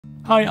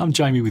Hi, I'm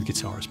Jamie with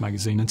Guitarist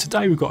magazine, and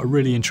today we've got a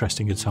really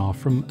interesting guitar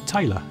from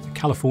Taylor, a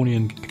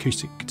Californian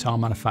acoustic guitar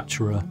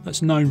manufacturer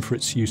that's known for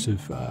its use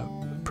of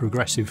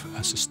progressive,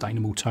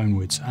 sustainable tone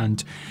woods.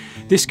 And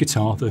this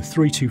guitar, the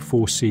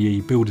 324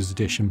 CE Builder's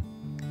Edition,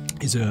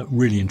 is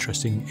really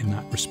interesting in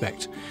that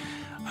respect.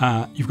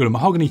 You've got a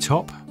mahogany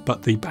top,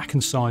 but the back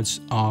and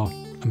sides are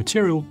a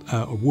material,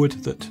 a wood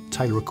that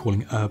Taylor are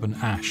calling urban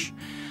ash.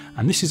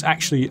 And this is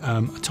actually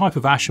a type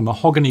of ash, a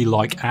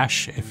mahogany-like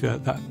ash, if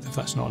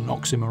that's not an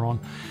oxymoron,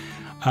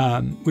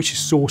 which is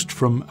sourced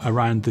from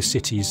around the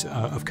cities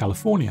of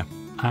California.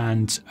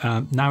 And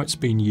now it's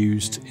been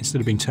used, instead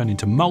of being turned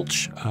into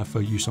mulch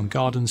for use on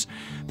gardens,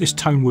 this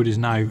tone wood is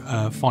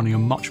now finding a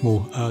much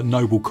more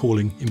noble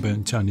calling in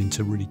being turned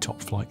into really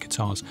top-flight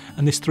guitars.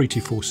 And this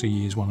 324 CE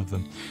is one of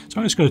them. So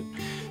I'm just going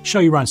to show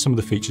you around some of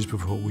the features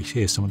before we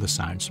hear some of the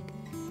sounds.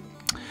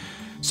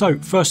 So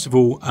first of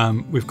all,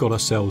 we've got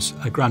ourselves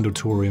a Grand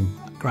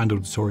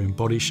Auditorium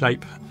body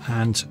shape,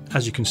 and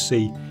as you can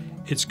see,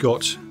 it's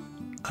got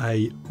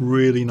a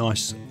really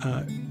nice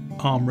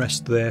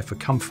armrest there for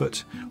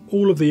comfort.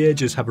 All of the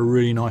edges have a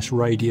really nice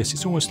radius.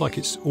 It's almost like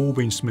it's all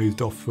been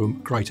smoothed off for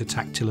greater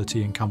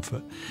tactility and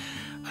comfort.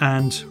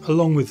 And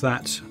along with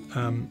that,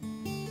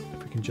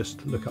 if we can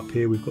just look up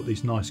here, we've got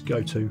these nice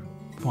go-to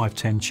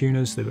 510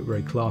 tuners. They look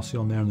very classy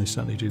on there, and they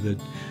certainly do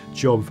the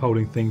job of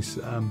holding things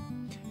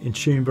in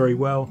tune very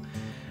well.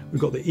 We've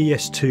got the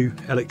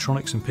ES2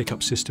 electronics and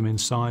pickup system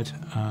inside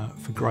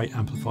for great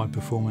amplified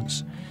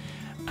performance.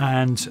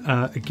 And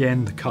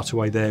again, the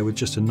cutaway there with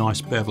just a nice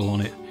bevel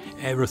on it.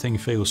 Everything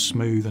feels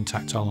smooth and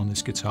tactile on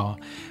this guitar.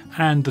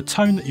 And the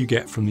tone that you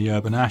get from the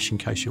Urban Ash, in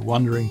case you're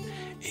wondering,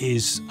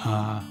 is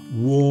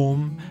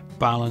warm,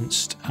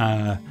 balanced,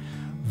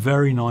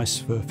 very nice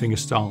for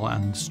fingerstyle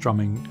and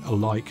strumming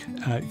alike.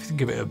 If you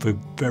think of it as a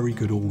very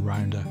good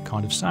all-rounder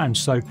kind of sound.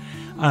 So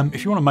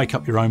if you want to make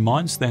up your own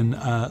minds, then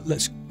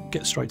let's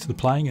get straight to the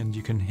playing, and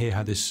you can hear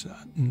how this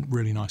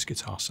really nice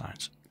guitar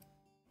sounds.